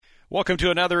Welcome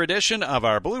to another edition of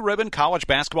our Blue Ribbon College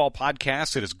Basketball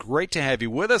Podcast. It is great to have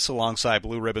you with us alongside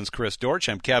Blue Ribbon's Chris Dortch.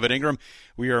 I'm Kevin Ingram.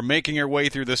 We are making our way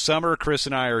through the summer. Chris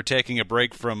and I are taking a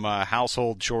break from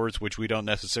household chores, which we don't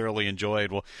necessarily enjoy.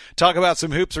 We'll talk about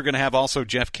some hoops. We're going to have also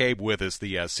Jeff Cabe with us,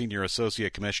 the Senior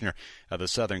Associate Commissioner of the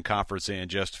Southern Conference, in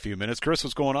just a few minutes. Chris,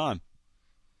 what's going on?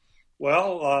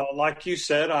 Well, like you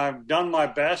said, I've done my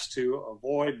best to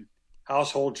avoid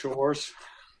household chores.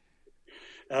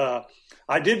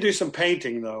 I did do some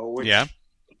painting, though, which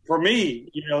for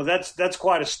me, that's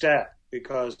quite a stat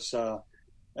because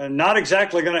I'm not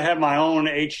exactly going to have my own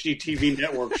HGTV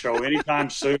network show anytime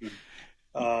soon.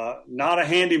 Not a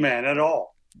handyman at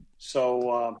all.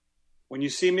 So when you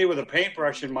see me with a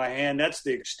paintbrush in my hand, that's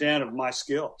the extent of my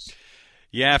skills.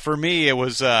 Yeah, for me, it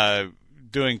was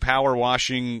doing power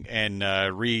washing and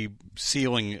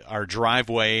resealing our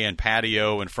driveway and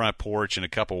patio and front porch and a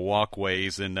couple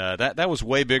walkways, and that was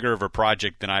way bigger of a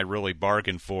project than I really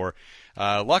bargained for.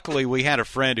 Luckily, we had a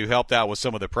friend who helped out with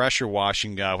some of the pressure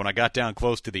washing when I got down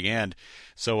close to the end,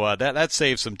 so that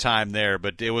saved some time there.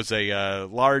 But it was a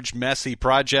large, messy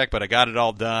project, but I got it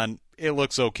all done. It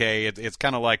looks okay. It's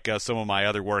kind of like some of my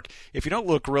other work. If you don't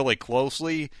look really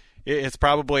closely, it's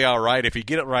probably all right. If you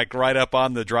get it right up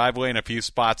on the driveway in a few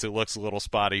spots, it looks a little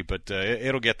spotty, but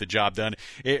it'll get the job done.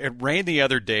 It rained the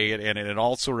other day, and it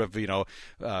all sort of,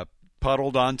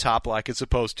 puddled on top like it's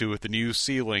supposed to with the new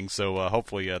ceiling. So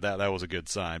hopefully that was a good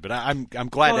sign. But I'm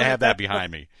glad to have that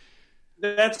behind me.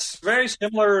 That's very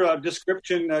similar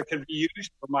description can be used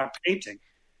for my painting.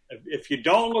 If you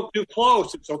don't look too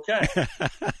close, it's okay.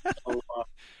 So,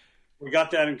 we got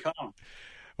that in common.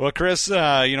 Well, Chris,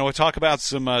 we'll talk about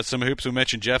some hoops. We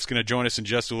mentioned Jeff's going to join us in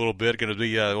just a little bit.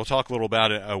 We'll talk a little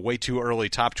about a way too early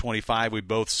top 25 we've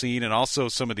both seen, and also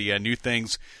some of the new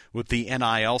things with the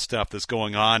NIL stuff that's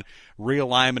going on.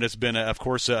 Realignment has been, of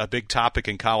course, a big topic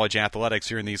in college athletics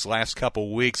here in these last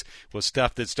couple weeks, with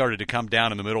stuff that started to come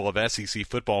down in the middle of SEC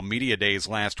football media days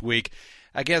last week.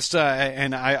 I guess,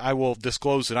 and I will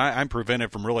disclose that I'm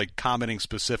prevented from really commenting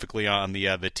specifically on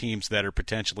the teams that are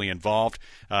potentially involved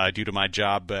due to my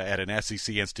job at an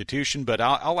SEC institution. But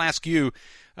I'll ask you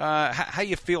how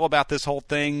you feel about this whole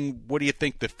thing. What do you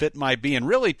think the fit might be? And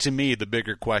really, to me, the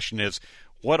bigger question is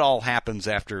what all happens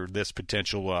after this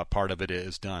potential part of it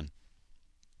is done.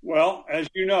 Well, as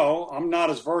you know, I'm not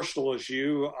as versatile as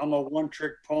you. I'm a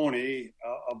one-trick pony,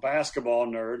 a basketball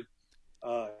nerd.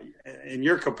 In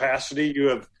your capacity, you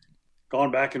have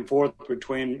gone back and forth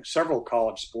between several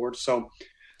college sports. So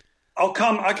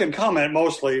I can comment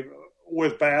mostly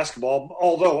with basketball,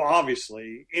 although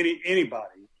obviously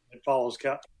anybody that follows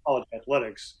college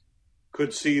athletics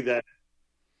could see that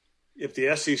if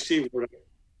the SEC were to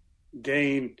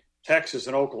gain Texas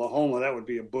and Oklahoma, that would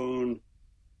be a boon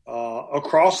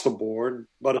across the board,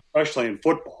 but especially in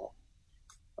football.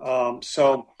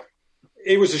 So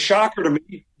it was a shocker to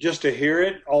me just to hear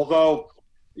it, although,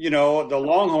 the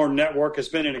Longhorn Network has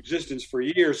been in existence for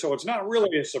years, so it's not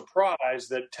really a surprise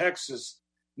that Texas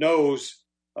knows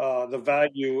the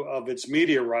value of its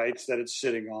media rights that it's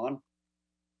sitting on.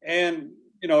 And,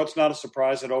 it's not a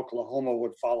surprise that Oklahoma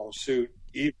would follow suit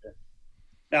either.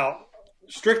 Now,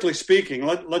 strictly speaking,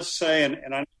 let's say,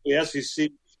 and I know the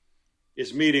SEC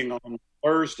is meeting on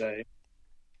Thursday,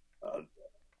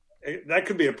 that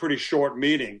could be a pretty short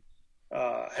meeting.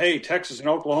 Hey, Texas and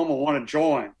Oklahoma want to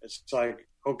join. It's like,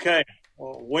 okay,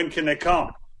 well, when can they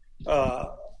come? I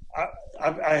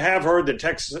have heard that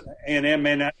Texas A&M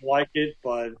may not like it,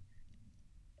 but,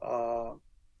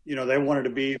 they wanted to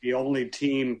be the only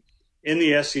team in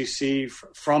the SEC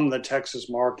from the Texas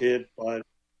market. But,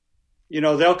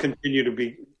 they'll continue to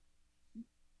be,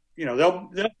 they'll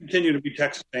continue to be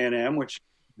Texas A&M, which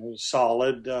is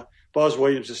solid. Buzz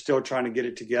Williams is still trying to get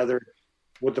it together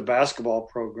with the basketball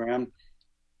program.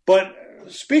 But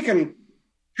speaking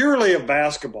purely of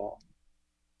basketball,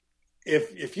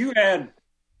 if you add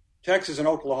Texas and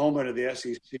Oklahoma to the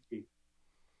SEC,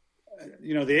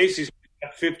 the ACC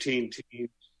got 15 teams.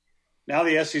 Now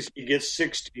the SEC gets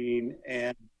 16.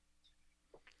 And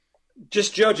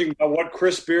just judging by what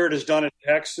Chris Beard has done at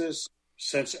Texas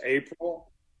since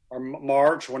April or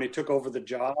March when he took over the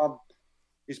job,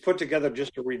 he's put together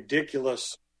just a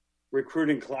ridiculous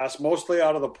recruiting class, mostly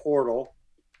out of the portal.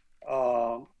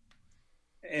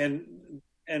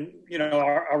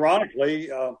 Ironically,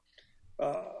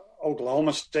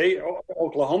 Oklahoma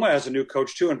has a new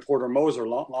coach too, and Porter Moser.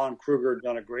 Lon Kruger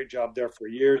done a great job there for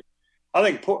years. I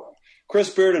think Chris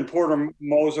Beard and Porter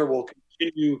Moser will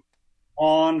continue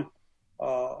on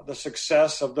the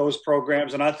success of those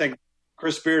programs, and I think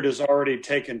Chris Beard has already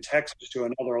taken Texas to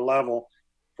another level.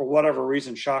 For whatever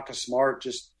reason, Shaka Smart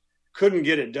just couldn't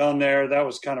get it done there. That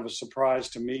was kind of a surprise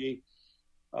to me.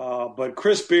 But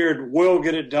Chris Beard will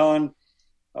get it done.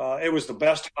 It was the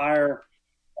best hire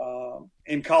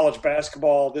in college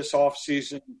basketball this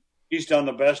offseason. He's done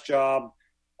the best job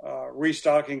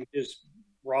restocking his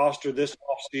roster this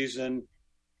offseason.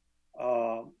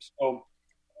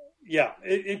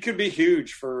 It could be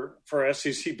huge for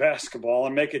SEC basketball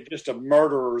and make it just a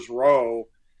murderer's row.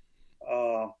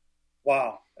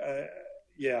 Wow.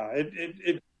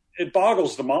 It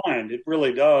boggles the mind. It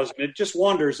really does. And it just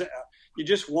wonders. You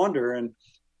just wonder. And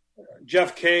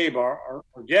Jeff Cabe, our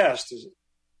guest,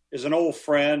 is an old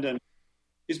friend, and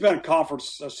he's been a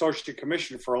conference associate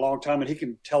commissioner for a long time, and he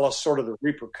can tell us sort of the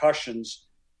repercussions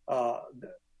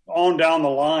on down the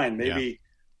line, maybe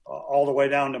all the way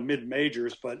down to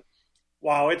mid-majors. But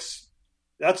wow,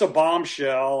 that's a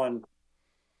bombshell, and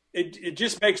it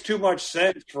just makes too much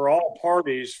sense for all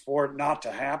parties for it not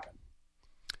to happen.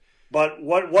 But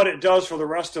what it does for the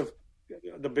rest of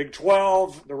the Big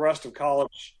 12, the rest of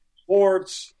college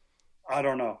sports, I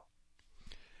don't know.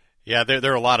 Yeah,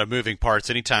 there are a lot of moving parts.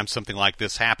 Anytime something like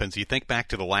this happens, you think back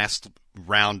to the last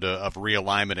round of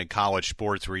realignment in college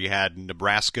sports where you had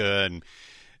Nebraska and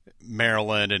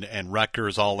Maryland and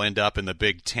Rutgers all end up in the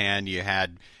Big Ten. You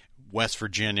had West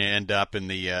Virginia end up in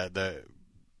the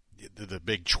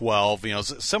Big 12. You know,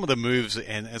 some of the moves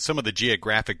and some of the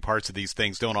geographic parts of these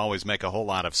things don't always make a whole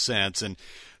lot of sense. And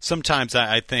sometimes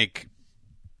I think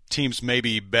teams may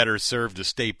be better served to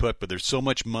stay put, but there's so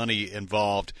much money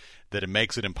involved that it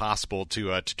makes it impossible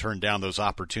to turn down those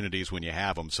opportunities when you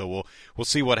have them. So we'll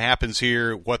see what happens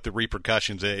here, what the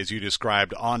repercussions, as you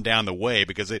described, on down the way,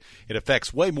 because it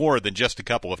affects way more than just a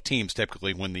couple of teams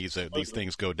typically when these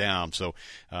things go down. So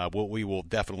we will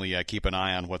definitely keep an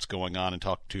eye on what's going on and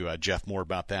talk to Jeff more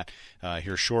about that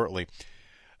here shortly.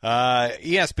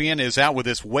 ESPN is out with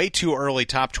this way too early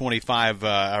top 25.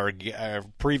 Our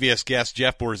previous guest,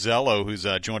 Jeff Borzello, who's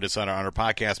joined us on our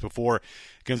podcast before,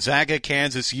 Gonzaga,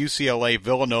 Kansas, UCLA,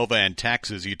 Villanova, and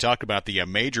Texas. You talked about the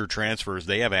major transfers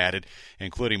they have added,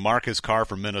 including Marcus Carr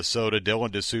from Minnesota,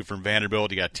 Dylan Dessou from Vanderbilt.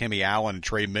 You got Timmy Allen and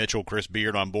Trey Mitchell, Chris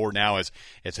Beard on board now as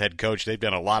head coach. They've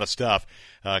done a lot of stuff.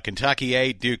 Kentucky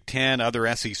 8, Duke 10,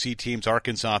 other SEC teams,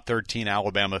 Arkansas 13,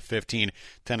 Alabama 15,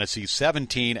 Tennessee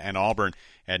 17, and Auburn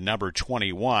at number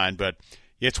 21. But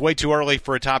it's way too early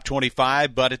for a top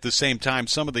 25, but at the same time,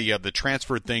 some of the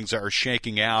transfer things are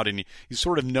shaking out, and you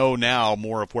sort of know now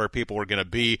more of where people are going to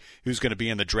be, who's going to be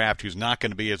in the draft, who's not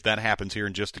going to be, as that happens here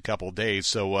in just a couple of days.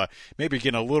 So maybe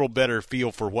getting a little better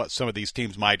feel for what some of these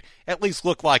teams might at least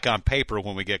look like on paper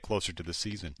when we get closer to the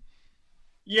season.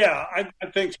 Yeah, I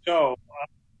think so.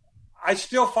 I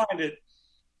still find it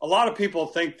 – a lot of people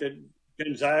think that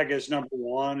Gonzaga is number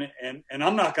one, and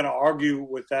I'm not going to argue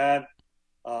with that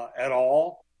at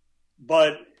all.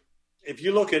 But if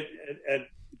you look at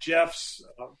Jeff's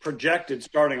projected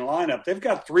starting lineup, they've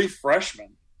got 3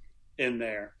 freshmen in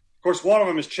there. Of course, one of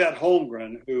them is Chet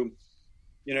Holmgren, who,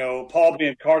 you know, Paul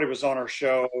Biancardi was on our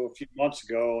show a few months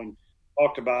ago and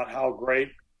talked about how great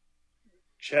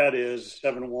Chet is,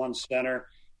 7'1" center.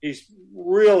 He's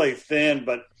really thin,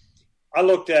 but I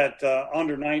looked at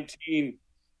under 19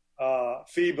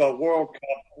 FIBA World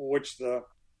Cup, which the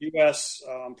U.S.,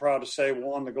 I'm proud to say,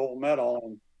 won the gold medal.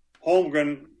 And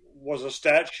Holmgren was a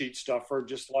stat sheet stuffer,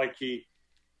 just like he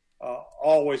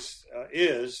always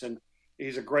is. And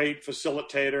he's a great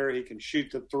facilitator. He can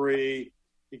shoot the 3.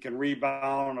 He can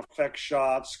rebound, affect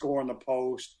shots, score in the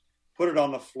post, put it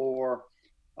on the floor.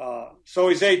 So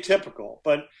he's atypical.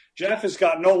 But Jeff has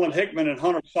got Nolan Hickman and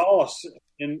Hunter Salas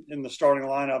in the starting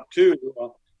lineup, too,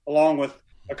 along with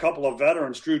a couple of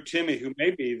veterans, Drew Timme, who may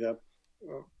be the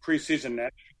preseason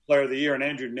National Player of the Year, and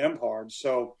Andrew Nembhard.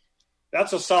 So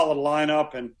that's a solid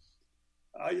lineup, and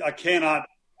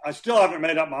I still haven't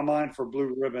made up my mind for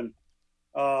Blue Ribbon.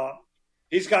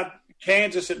 He's got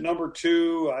Kansas at number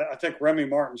 2. I think Remy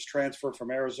Martin's transfer from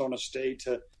Arizona State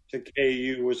to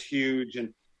KU was huge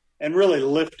and really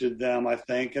lifted them, I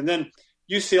think. And then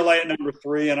UCLA at number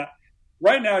 3. And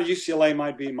right now, UCLA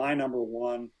might be my number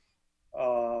 1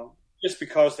 just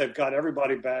because they've got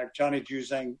everybody back. Johnny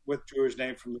Juzang withdrew his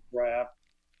name from the draft.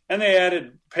 And they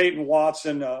added Peyton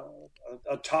Watson, a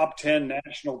top 10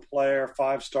 national player,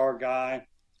 5-star guy,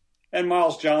 and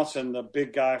Miles Johnson, the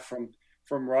big guy from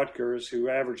Rutgers, who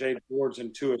averaged 8 boards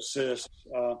and 2 assists.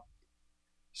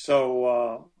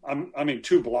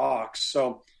 2 blocks.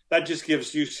 So that just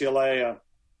gives UCLA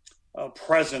a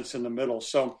presence in the middle.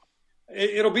 So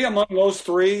it'll be among those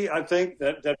 3, I think,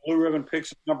 that Blue Ribbon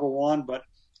picks number 1. But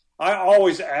I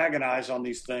always agonize on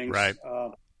these things. Right.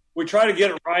 We try to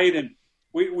get it right, and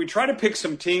we try to pick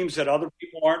some teams that other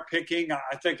people aren't picking.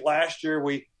 I think last year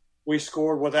we we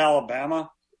scored with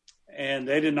Alabama, and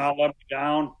they did not let me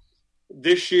down.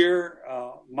 This year,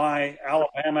 my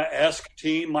Alabama-esque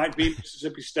team might be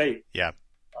Mississippi State. Yeah.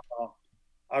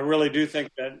 I really do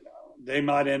think that they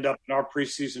might end up in our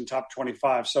preseason top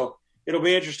 25. So it'll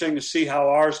be interesting to see how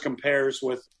ours compares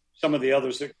with some of the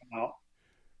others that come out.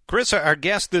 Chris, our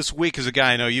guest this week is a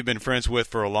guy I know you've been friends with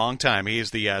for a long time. He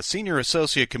is the Senior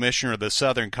Associate Commissioner of the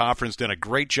Southern Conference, done a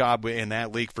great job in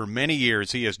that league for many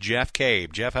years. He is Jeff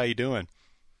Cabe. Jeff, how you doing?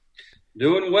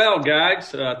 Doing well,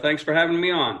 guys. Thanks for having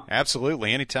me on.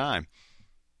 Absolutely, anytime.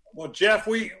 Well, Jeff,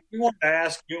 we wanted to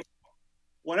ask you,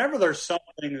 whenever there's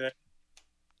something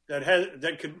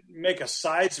that could make a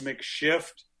seismic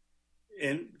shift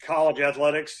in college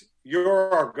athletics,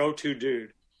 you're our go-to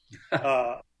dude.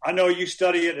 I know you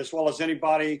study it as well as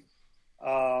anybody.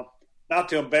 Not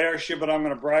to embarrass you, but I'm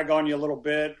going to brag on you a little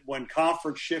bit. When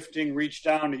conference shifting reached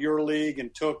down to your league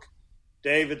and took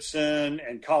Davidson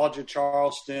and College of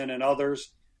Charleston and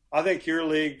others, I think your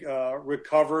league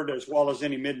recovered as well as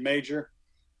any mid-major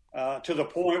to the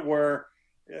point where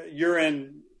you're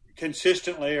in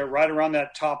consistently right around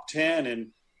that top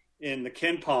 10 in the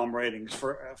KenPom ratings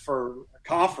for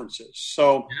conferences.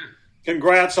 So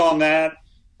congrats on that.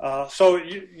 So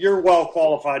you're well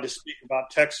qualified to speak about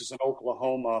Texas and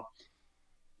Oklahoma.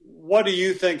 What do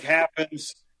you think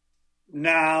happens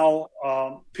now?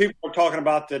 People are talking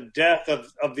about the death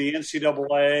of the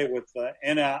NCAA with the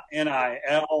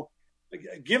NIL.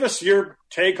 Give us your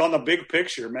take on the big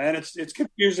picture, man. It's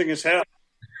confusing as hell.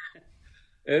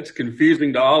 It's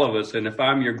confusing to all of us, and if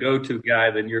I'm your go-to guy,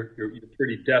 then you're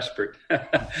pretty desperate.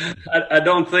 I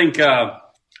don't think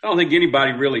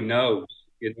anybody really knows.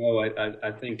 You know,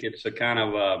 I think it's a kind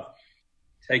of a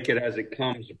take it as it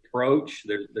comes approach.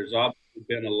 There's obviously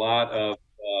been a lot of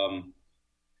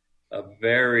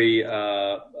very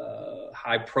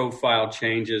high-profile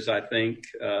changes, I think,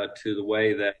 to the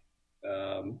way that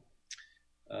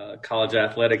college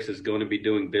athletics is going to be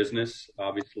doing business.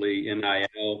 Obviously,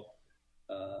 NIL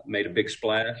made a big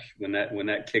splash when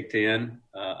that kicked in.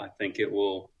 I think it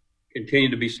will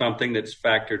continue to be something that's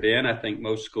factored in. I think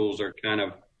most schools are kind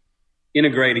of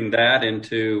integrating that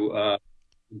into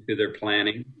their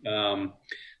planning.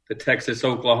 The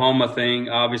Texas-Oklahoma thing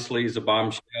obviously is a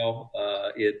bombshell.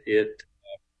 It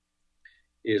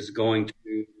is going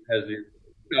to has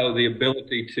the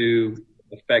ability to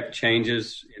affect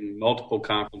changes in multiple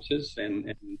conferences,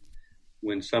 and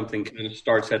when something kind of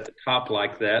starts at the top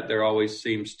like that, there always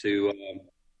seems to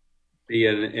be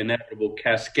an inevitable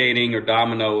cascading or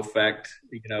domino effect,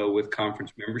 with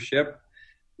conference membership.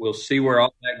 We'll see where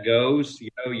all that goes. You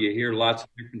hear lots of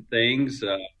different things.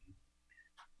 I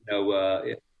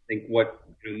think what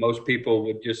most people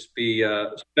would just be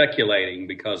speculating,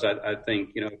 because I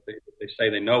think, if they say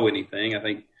they know anything, I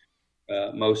think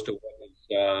most of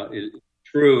what is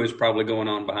true is probably going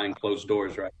on behind closed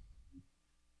doors right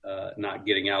now, not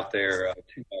getting out there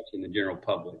too much in the general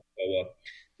public. So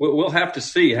we'll have to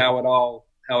see how it all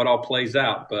plays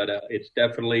out, but it's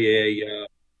definitely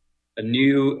a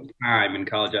new time in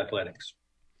college athletics.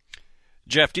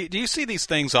 Jeff, do you see these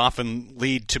things often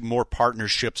lead to more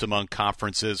partnerships among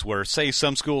conferences where, say,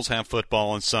 some schools have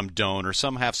football and some don't, or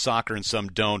some have soccer and some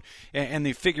don't, and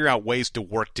they figure out ways to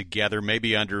work together,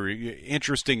 maybe under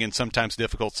interesting and sometimes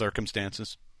difficult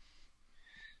circumstances?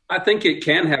 I think it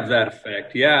can have that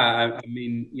effect. Yeah. I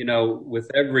mean, with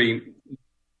every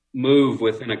move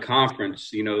within a conference,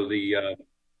 the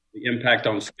impact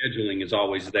on scheduling is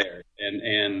always there.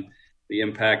 And the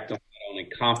impact on not only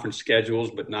conference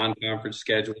schedules, but non-conference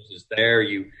schedules is there.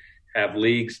 You have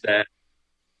leagues that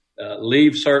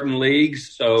leave certain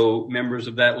leagues, so members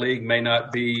of that league may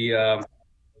not be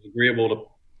agreeable to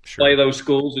play those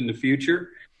schools in the future.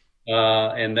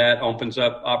 And that opens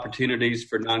up opportunities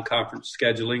for non-conference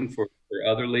scheduling for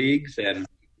other leagues. And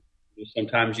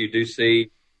sometimes you do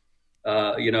see,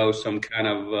 some kind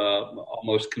of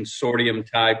almost consortium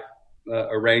type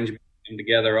arrangement come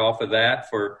together off of that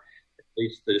for at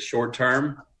least the short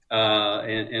term.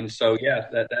 And so, yeah,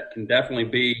 that can definitely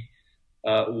be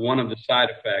one of the side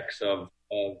effects of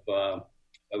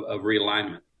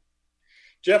realignment.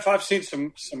 Jeff, I've seen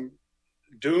some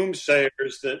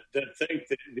doomsayers that think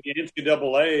that the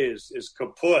NCAA is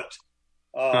kaput.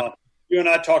 You and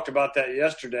I talked about that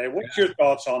yesterday. What's your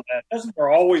thoughts on that? Doesn't there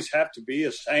always have to be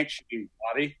a sanctioning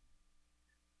body?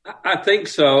 I think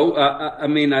so. I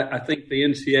think the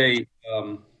NCAA,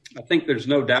 I think there's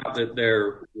no doubt that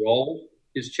their role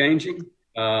is changing.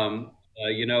 The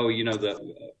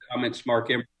comments Mark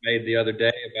Emmert made the other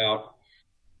day about,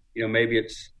 maybe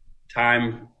it's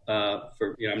time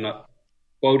for, I'm not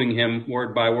quoting him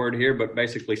word by word here, but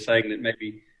basically saying that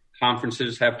maybe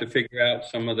conferences have to figure out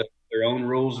some of their own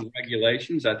rules and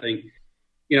regulations. I think,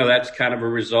 that's kind of a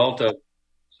result of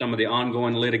some of the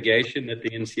ongoing litigation that the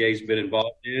NCAA has been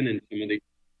involved in, and some of the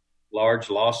large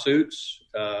lawsuits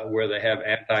where they have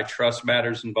antitrust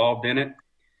matters involved in it.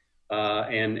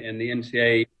 And the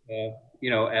NCAA,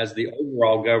 as the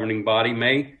overall governing body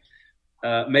may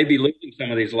be losing some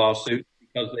of these lawsuits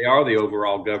because they are the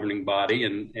overall governing body.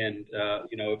 And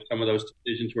if some of those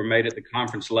decisions were made at the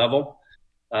conference level,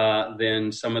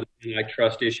 then some of the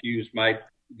antitrust issues might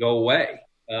go away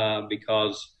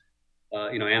because,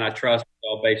 antitrust is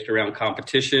all based around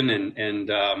competition and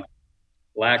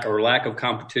lack of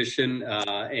competition.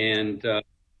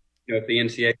 If the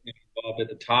NCAA is involved at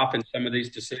the top in some of these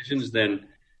decisions, then,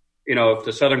 if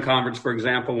the Southern Conference, for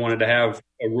example, wanted to have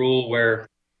a rule where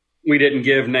we didn't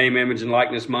give name, image, and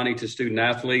likeness money to student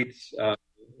athletes,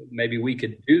 maybe we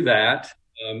could do that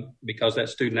because that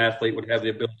student athlete would have the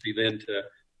ability then to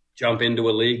jump into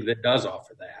a league that does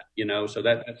offer that, so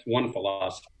that's one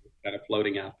philosophy kind of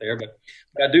floating out there. But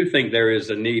I do think there is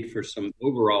a need for some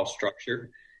overall structure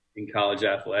in college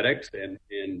athletics, and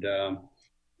the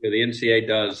NCAA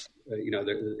does,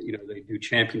 they do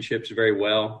championships very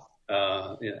well.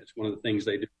 It's one of the things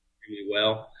they do really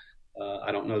well.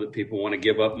 I don't know that people want to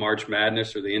give up March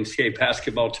Madness or the NCAA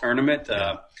basketball tournament,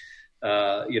 and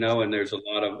there's a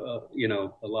lot of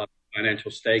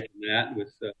financial stake in that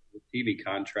with TV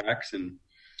contracts and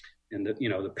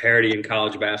the parity in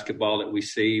college basketball that we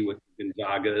see with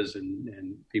Gonzagas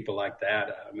and people like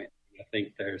that. I mean, I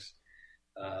think there's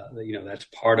that's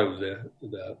part of the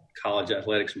college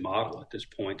athletics model at this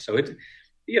point. So it's,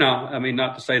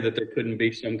 not to say that there couldn't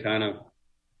be some kind of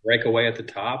breakaway at the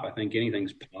top. I think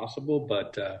anything's possible,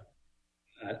 but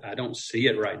I don't see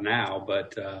it right now.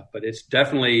 But it's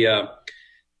definitely,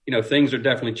 things are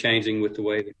definitely changing with the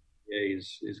way the NBA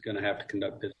is going to have to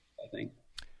conduct business, I think.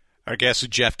 Our guest is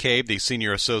Jeff Cabe, the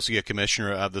Senior Associate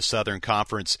Commissioner of the Southern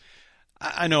Conference.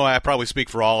 I know I probably speak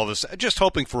for all of us, just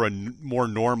hoping for a more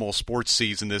normal sports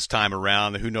season this time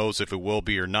around. Who knows if it will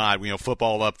be or not.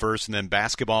 Football up first and then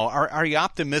basketball. Are you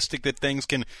optimistic that things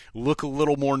can look a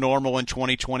little more normal in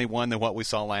 2021 than what we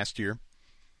saw last year?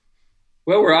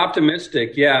 Well, we're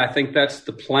optimistic. Yeah, I think that's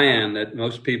the plan that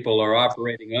most people are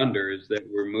operating under, is that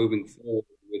we're moving forward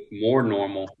with more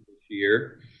normal this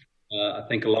year. I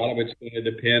think a lot of it's going to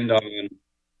depend on,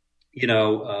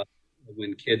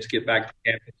 when kids get back to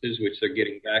campuses, which they're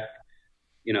getting back,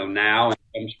 now in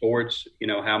some sports,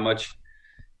 how much,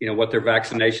 what their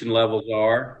vaccination levels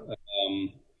are,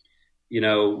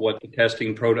 what the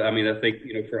testing I think,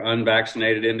 for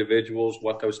unvaccinated individuals,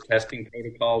 what those testing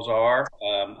protocols are.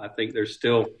 I think there's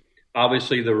still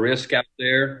obviously the risk out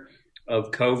there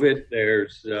of COVID.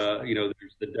 There's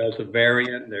the Delta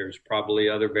variant. There's probably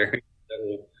other variants that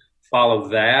will follow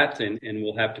that, and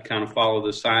we'll have to kind of follow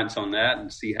the science on that and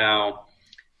see how,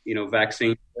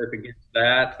 vaccines work against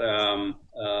that. How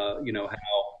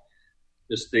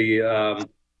just the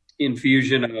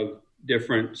infusion of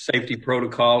different safety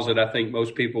protocols that I think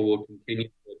most people will continue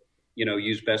to,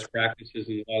 use best practices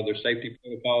in a lot of their safety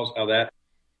protocols, how that,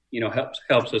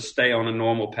 helps us stay on a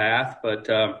normal path. But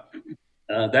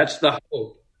that's the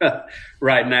hope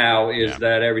right now, is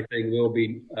that everything will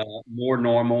be more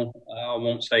normal. I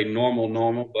won't say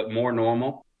normal, but more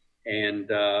normal. And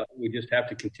we just have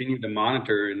to continue to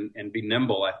monitor and be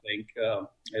nimble, I think,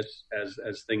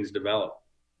 as things develop.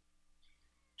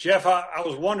 Jeff, I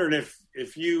was wondering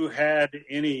if you had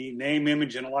any name,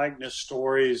 image, and likeness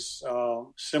stories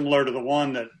similar to the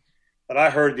one that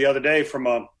I heard the other day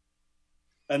from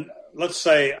an let's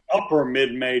say upper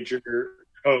mid-major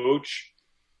coach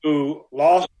who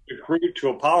lost a recruit to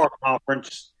a power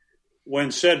conference when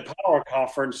said power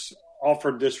conference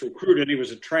offered this recruit, and he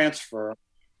was a transfer,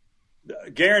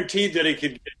 guaranteed that he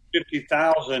could get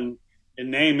 $50,000 in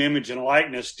name, image, and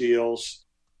likeness deals.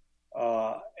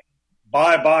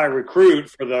 Bye recruit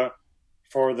for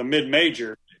the mid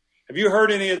major. Have you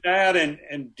heard any of that?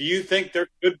 And do you think there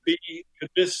could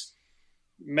this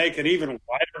make an even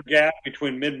wider gap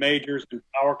between mid majors and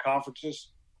power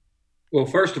conferences? Well,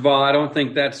 first of all, I don't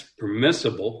think that's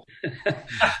permissible.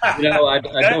 I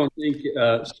don't think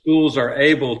schools are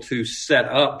able to set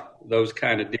up those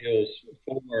kind of deals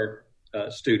for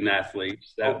student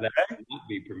athletes. That would not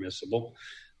be permissible.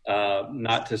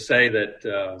 Not to say that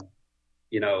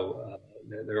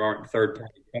there aren't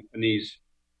third-party companies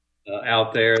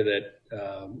out there that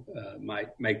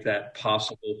might make that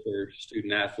possible for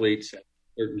student athletes at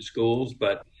certain schools,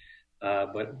 but I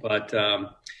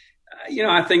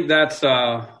think that's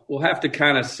we'll have to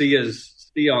kind of see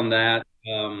on that.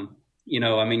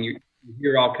 You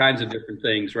hear all kinds of different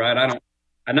things, right?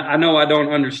 I know I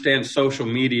don't understand social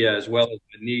media as well as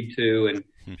I need to, and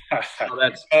how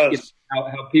that's how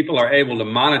people are able to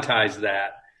monetize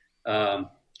that. I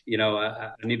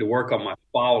need to work on my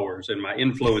followers and my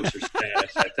influencer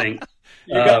status. I think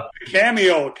you got a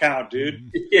Cameo account,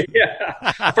 dude.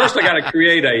 Yeah, first I got to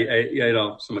create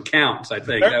some accounts. I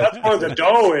think that's where the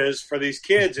dough is for these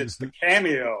kids. It's the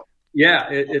Cameo. Yeah,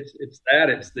 it's that.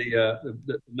 It's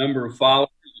the number of followers,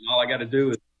 and all I got to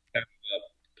do is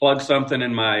plug something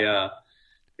in my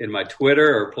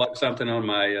Twitter or plug something on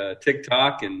my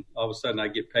TikTok, and all of a sudden I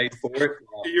get paid for it.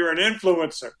 You're an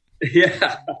influencer.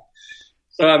 Yeah.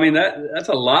 So I mean that's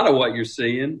a lot of what you're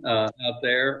seeing out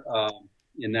there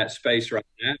in that space right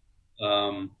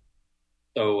now.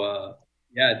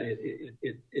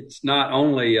 It's not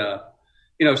only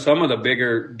some of the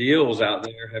bigger deals out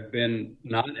there have been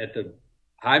not at the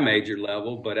high major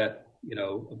level, but at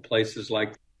places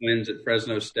like Twins at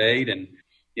Fresno State, and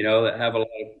that have a lot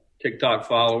of TikTok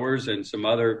followers, and some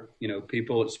other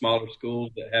people at smaller schools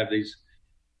that have these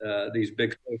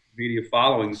big social media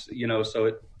followings. So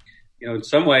it. In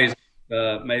some ways,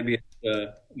 maybe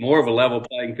it's more of a level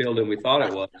playing field than we thought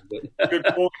it was. But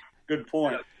Good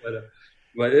point.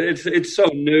 But it's so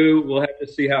new. We'll have to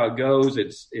see how it goes.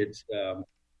 It's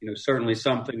certainly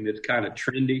something that's kind of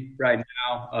trendy right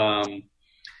now.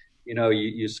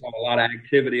 You saw a lot of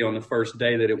activity on the first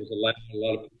day that it was allowed. A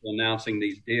lot of people announcing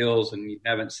these deals, and you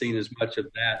haven't seen as much of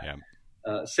that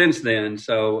since then.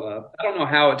 So I don't know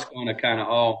how it's going to kind of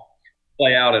all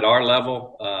play out at our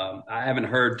level. I haven't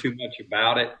heard too much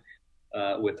about it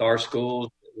with our schools.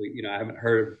 I haven't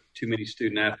heard too many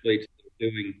student athletes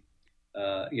doing,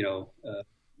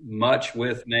 much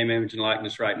with name, image, and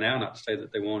likeness right now. Not to say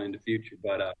that they won't in the future,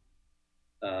 but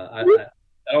I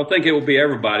don't think it will be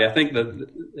everybody. I think the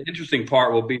interesting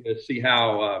part will be to see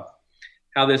how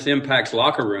this impacts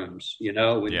locker rooms.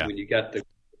 When you got the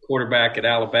quarterback at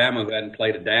Alabama who hadn't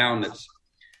played a down that's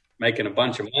making a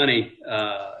bunch of money,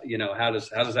 how does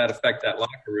that affect that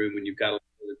locker room when you've got a lot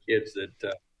of kids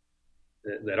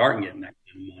that aren't getting that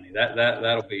kind of money?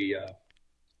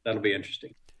 That'll be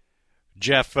interesting.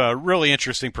 Jeff, really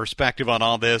interesting perspective on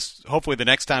all this. Hopefully the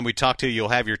next time we talk to you, you'll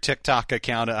have your TikTok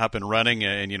account up and running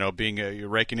and, you're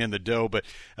raking in the dough. But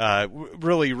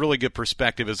really, really good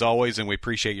perspective as always, and we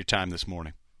appreciate your time this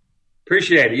morning.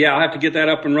 Appreciate it. Yeah, I'll have to get that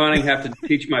up and running, have to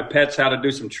teach my pets how to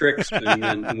do some tricks,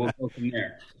 and we'll go from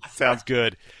there. Sounds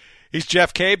good. He's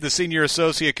Jeff Cabe, the Senior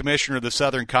Associate Commissioner of the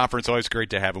Southern Conference. Always great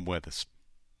to have him with us.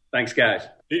 Thanks, guys.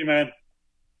 See you, man.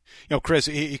 Chris,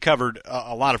 he covered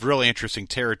a lot of really interesting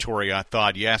territory, I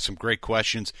thought. You asked some great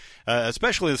questions,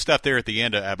 especially the stuff there at the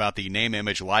end about the name,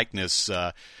 image, likeness,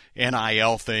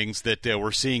 NIL things that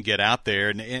we're seeing get out there.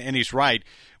 And he's right.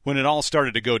 When it all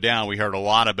started to go down, we heard a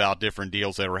lot about different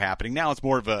deals that were happening. Now it's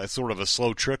more of a sort of a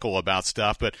slow trickle about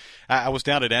stuff. But I was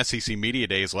down at SEC Media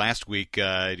Days last week,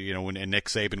 when Nick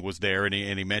Saban was there, and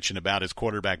he mentioned about his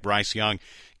quarterback Bryce Young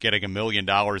getting $1 million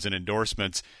in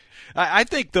endorsements. I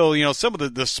think, though, some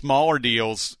of the smaller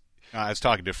deals, I was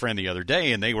talking to a friend the other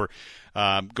day, and they were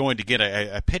going to get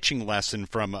a pitching lesson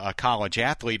from a college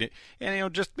athlete,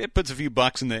 and just it puts a few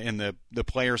bucks in the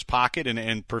player's pocket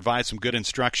and provides some good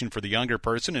instruction for the younger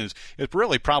person, and it's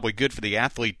really probably good for the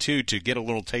athlete too to get a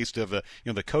little taste of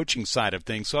the coaching side of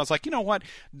things. So I was like, what,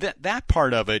 that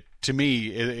part of it to me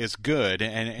is good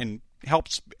and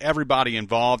helps everybody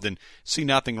involved, and see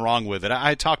nothing wrong with it.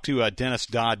 I talked to Dennis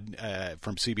Dodd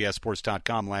from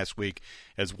CBSSports.com last week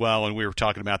as well, and we were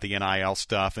talking about the NIL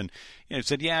stuff, and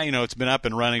said, it's been up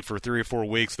and running for 3 or 4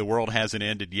 weeks. The world hasn't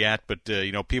ended yet, but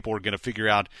people are going to figure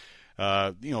out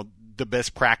the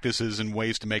best practices and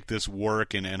ways to make this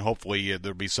work, and hopefully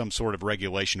there'll be some sort of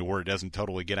regulation to where it doesn't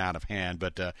totally get out of hand.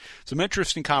 But some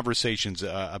interesting conversations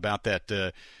about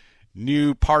that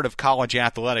new part of college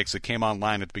athletics that came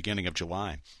online at the beginning of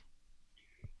July.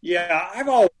 Yeah,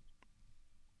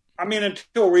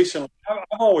 until recently,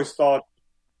 I've always thought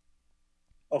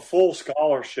a full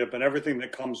scholarship and everything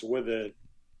that comes with it,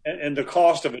 and the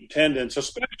cost of attendance,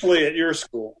 especially at your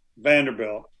school,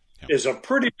 Vanderbilt, is a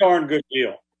pretty darn good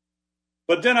deal.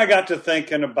 But then I got to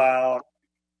thinking about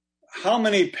how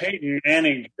many Peyton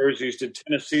Manning jerseys did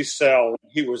Tennessee sell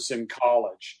when he was in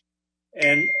college?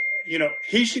 And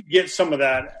he should get some of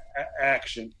that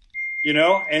action,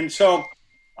 and so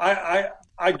I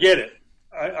get it.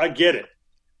 I get it.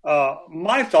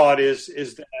 My thought is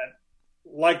that,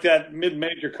 like that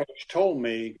mid-major coach told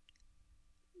me,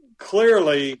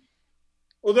 clearly,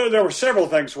 well, there were several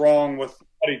things wrong with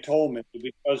what he told me,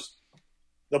 because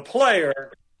the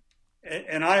player,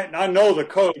 and I know the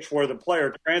coach where the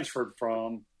player transferred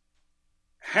from,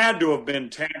 had to have been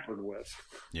tampered with.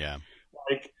 Yeah.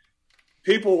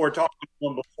 people were talking to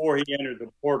him before he entered the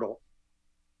portal.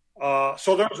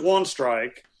 So there was one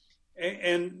strike.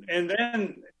 And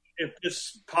then if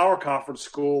this power conference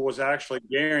school was actually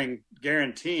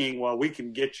guaranteeing, well, we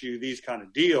can get you these kind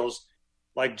of deals,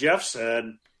 like Jeff said,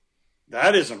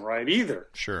 that isn't right either.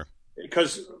 Sure.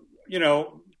 Because,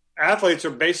 athletes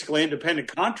are basically independent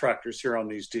contractors here on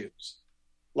these deals.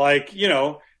 Like,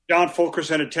 John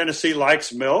Fulkerson at Tennessee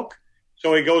likes milk,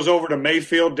 so he goes over to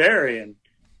Mayfield Dairy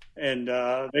and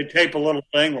they tape a little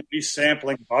thing when he's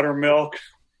sampling buttermilk,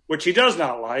 which he does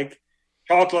not like,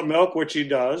 chocolate milk, which he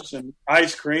does, and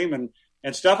ice cream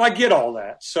and stuff. I get all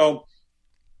that. So,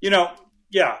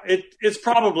 it's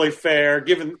probably fair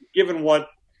given what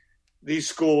these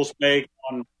schools make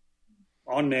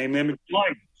on name, image,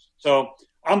 likeness. So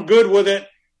I'm good with it.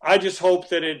 I just hope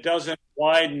that it doesn't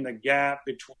widen the gap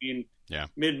between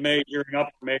mid-major and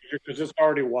upper major, because it's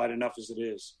already wide enough as it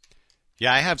is.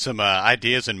 Yeah, I have some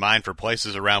ideas in mind for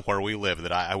places around where we live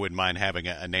that I wouldn't mind having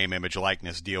a name, image,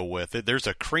 likeness deal with. There's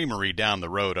a creamery down the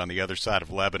road on the other side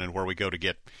of Lebanon where we go to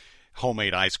get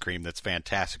homemade ice cream that's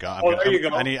fantastic. There you go.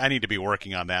 I need to be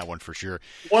working on that one for sure.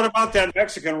 What about that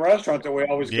Mexican restaurant that we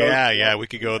always go to? Yeah, we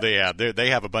could go there. They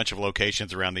have a bunch of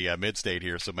locations around the mid-state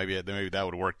here, so maybe that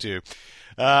would work too.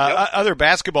 Other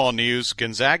basketball news,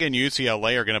 Gonzaga and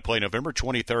UCLA are going to play November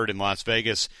 23rd in Las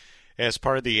Vegas as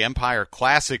part of the Empire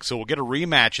Classic, so we'll get a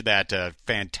rematch of that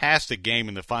fantastic game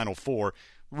in the Final Four.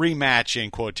 Rematch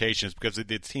in quotations because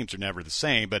the teams are never the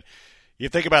same, but you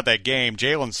think about that game,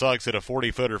 Jalen Suggs hit a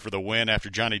 40-footer for the win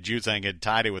after Johnny Juzang had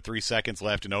tied it with 3 seconds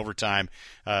left in overtime.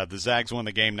 The Zags won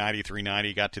the game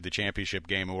 93-90, got to the championship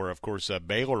game where, of course,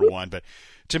 Baylor won. But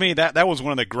to me, that was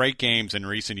one of the great games in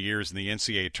recent years in the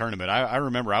NCAA tournament. I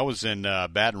remember I was in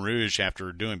Baton Rouge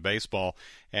after doing baseball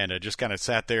and just kind of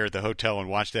sat there at the hotel and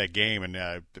watched that game,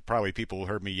 and probably people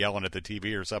heard me yelling at the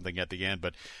TV or something at the end.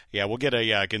 But, yeah, we'll get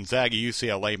a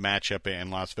Gonzaga-UCLA matchup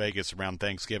in Las Vegas around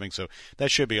Thanksgiving, so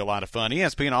that should be a lot of fun.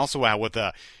 ESPN also out with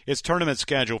its tournament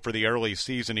schedule for the early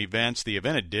season events. The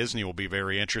event at Disney will be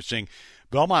very interesting.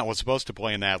 Belmont was supposed to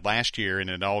play in that last year, and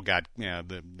it all got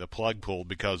the plug pulled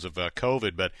because of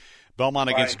COVID. But Belmont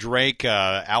against Drake,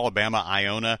 Alabama,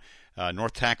 Iona,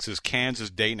 North Texas, Kansas,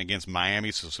 Dayton against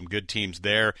Miami, so some good teams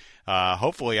there.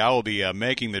 Hopefully I will be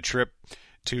making the trip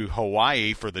to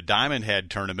Hawaii for the Diamond Head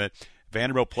tournament.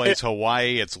 Vanderbilt plays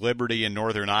Hawaii. It's Liberty in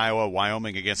northern Iowa,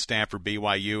 Wyoming against Stanford,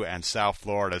 BYU, and South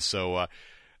Florida. So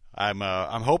I'm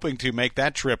hoping to make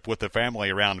that trip with the family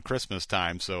around Christmas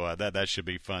time. So that should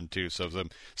be fun too. So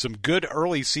some good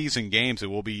early season games that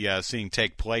we'll be seeing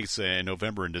take place in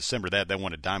November and December. That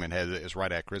one at Diamond Head is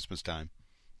right at Christmas time.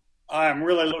 I'm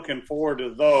really looking forward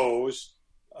to those.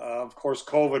 Of course,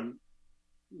 COVID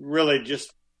really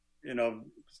just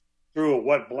threw a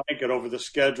wet blanket over the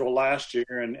schedule last year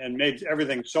and made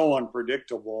everything so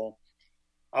unpredictable.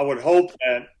 I would hope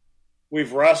that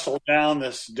we've wrestled down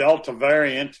this Delta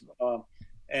variant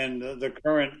and the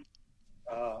current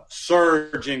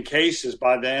surge in cases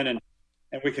by then, and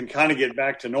we can kind of get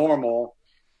back to normal.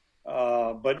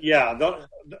 But yeah, the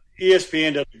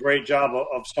ESPN does a great job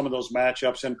of some of those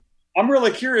matchups, and I'm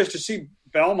really curious to see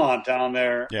Belmont down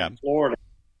there in Florida.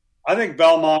 I think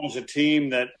Belmont is a team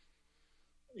that,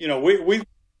 we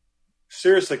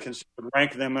seriously considered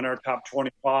ranking them in our top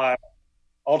 25.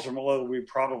 Ultimately, we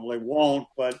probably won't,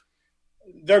 but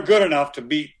they're good enough to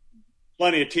beat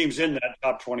plenty of teams in that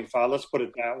top 25. Let's put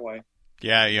it that way.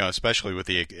 Yeah, especially with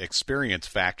the experience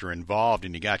factor involved,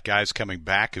 and you got guys coming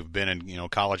back who've been in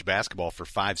college basketball for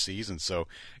 5 seasons. So,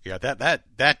 yeah,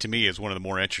 that to me is one of the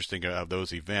more interesting of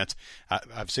those events.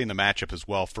 I've seen the matchup as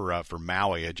well for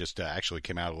Maui. It just actually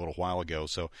came out a little while ago.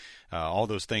 So, all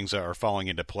those things are falling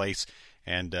into place.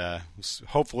 And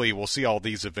hopefully we'll see all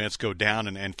these events go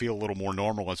down and feel a little more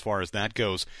normal as far as that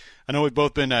goes. I know we've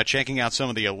both been checking out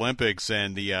some of the Olympics,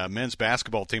 and the men's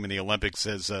basketball team in the Olympics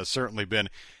has certainly been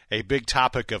a big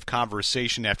topic of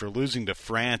conversation after losing to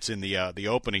France in the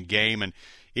opening game, and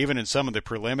even in some of the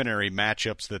preliminary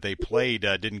matchups that they played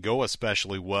didn't go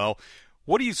especially well.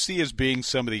 What do you see as being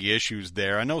some of the issues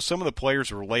there? I know some of the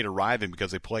players were late arriving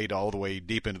because they played all the way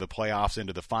deep into the playoffs,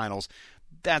 into the finals.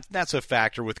 That's a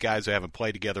factor with guys who haven't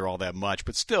played together all that much.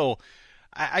 But still,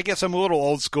 I guess I'm a little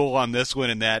old school on this one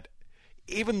in that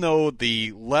even though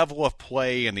the level of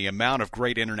play and the amount of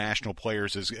great international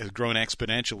players has grown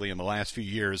exponentially in the last few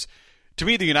years, to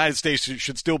me the United States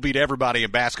should still beat everybody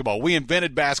in basketball. We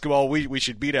invented basketball. We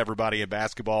should beat everybody in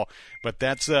basketball. But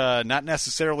that's not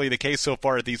necessarily the case so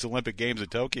far at these Olympic Games in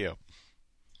Tokyo.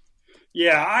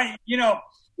 Yeah,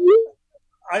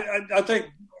 I think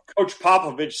Coach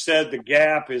Popovich said the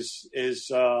gap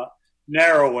is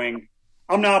narrowing.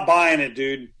 I'm not buying it,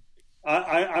 dude.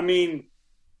 I mean,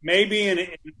 maybe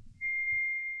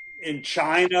in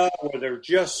China where there's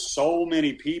just so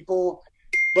many people,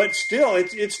 but still,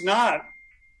 it's not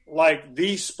like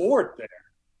the sport there.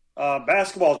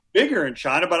 Basketball is bigger in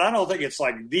China, but I don't think it's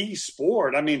like the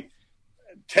sport. I mean,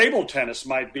 table tennis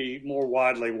might be more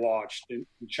widely watched in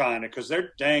China because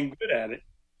they're dang good at it.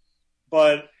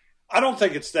 But I don't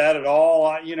think it's that at all.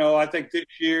 I think this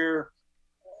year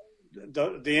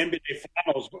the NBA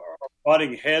Finals are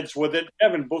butting heads with it.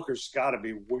 Devin Booker's got to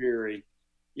be weary.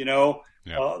 Yeah.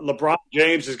 LeBron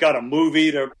James has got a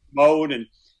movie to promote, and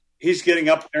he's getting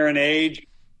up there in age.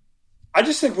 I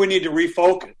just think we need to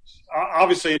refocus.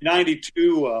 Obviously, in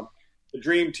 '92, the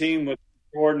Dream Team with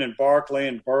Jordan and Barkley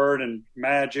and Bird and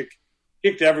Magic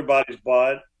kicked everybody's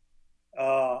butt.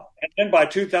 And then by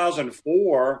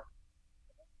 2004,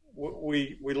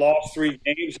 we lost 3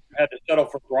 games and had to settle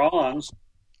for bronze.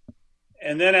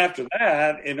 And then after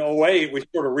that, in 2008, we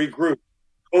sort of regrouped.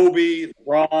 Kobe,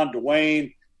 LeBron,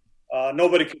 Dwayne,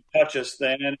 nobody could touch us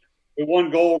then. We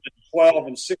won gold in 12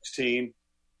 and 16.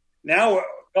 Now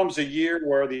comes a year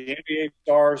where the NBA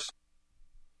stars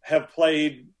have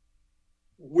played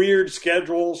weird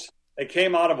schedules. They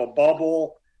came out of a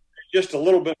bubble, just a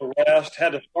little bit of rest,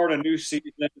 had to start a new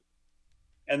season.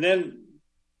 And then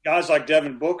guys like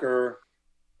Devin Booker,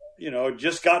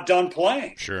 just got done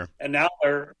playing. Sure. And now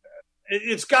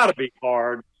it's got to be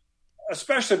hard,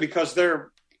 especially because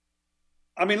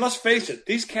let's face it,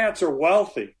 these cats are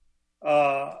wealthy.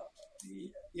 They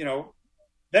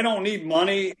don't need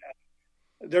money.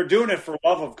 They're doing it for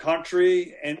love of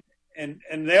country, and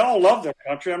they all love their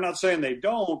country. I'm not saying they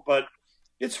don't, but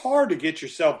it's hard to get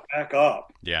yourself back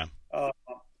up. Yeah.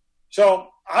 So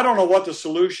I don't know what the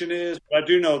solution is, but I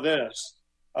do know this.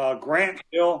 Grant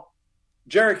Hill,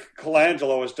 Jerry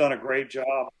Colangelo has done a great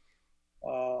job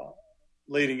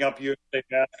leading up USA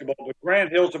basketball, but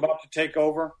Grant Hill's about to take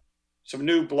over. Some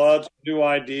new blood, some new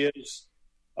ideas.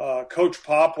 Coach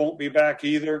Pop won't be back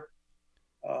either.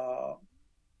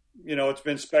 It's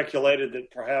been speculated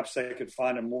that perhaps they could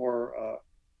find a more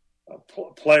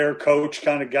player coach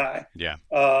kind of guy. Yeah.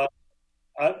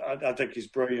 I think he's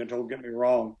brilliant. Don't get me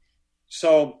wrong.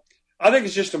 So I think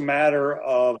it's just a matter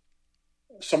of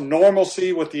some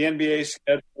normalcy with the NBA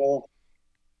schedule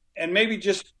and maybe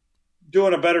just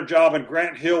doing a better job. And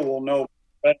Grant Hill will know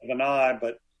better than I,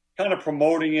 but kind of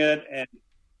promoting it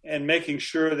and making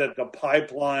sure that the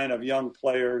pipeline of young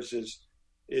players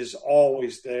is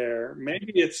always there.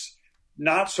 Maybe it's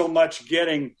not so much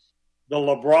getting the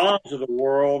LeBrons of the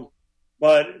world,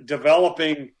 but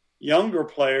developing younger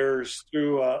players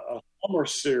through a summer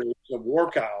series of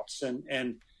workouts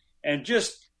and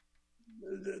just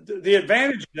the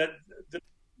advantage that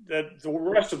the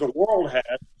rest of the world has,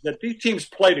 that these teams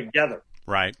play together.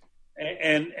 Right.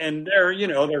 And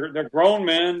they're grown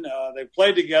men. They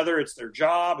play together. It's their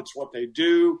job. It's what they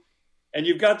do. And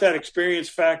you've got that experience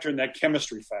factor and that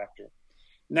chemistry factor.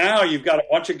 Now you've got a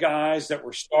bunch of guys that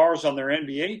were stars on their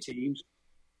NBA teams,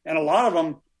 and a lot of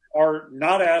them are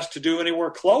not asked to do anywhere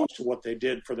close to what they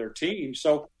did for their team.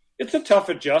 So it's a tough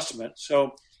adjustment.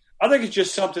 So I think it's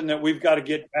just something that we've got to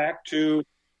get back to.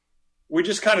 We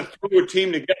just kind of threw a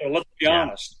team together, let's be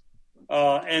honest.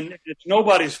 And it's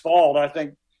nobody's fault. I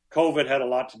think COVID had a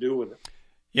lot to do with it.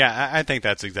 Yeah, I think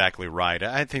that's exactly right.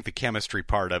 I think the chemistry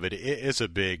part of it is a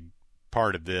big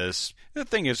part of this. The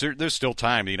thing is, there's still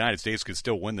time. The United States could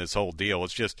still win this whole deal.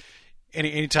 It's just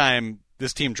anytime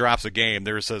this team drops a game,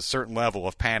 there's a certain level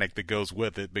of panic that goes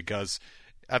with it, because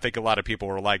I think a lot of people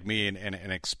are like me and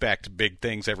expect big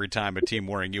things every time a team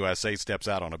wearing USA steps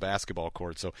out on a basketball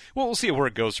court. So we'll see where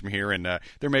it goes from here, and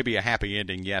there may be a happy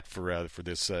ending yet for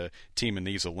this team in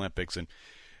these Olympics. And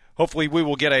hopefully we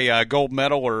will get a gold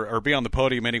medal or be on the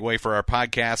podium anyway for our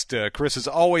podcast. Chris is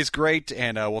always great,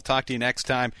 and we'll talk to you next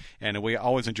time. And we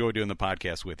always enjoy doing the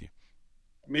podcast with you.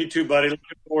 Me too, buddy. Looking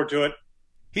forward to it.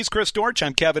 He's Chris Dortch.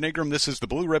 I'm Kevin Ingram. This is the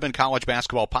Blue Ribbon College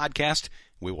Basketball Podcast.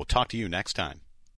 We will talk to you next time.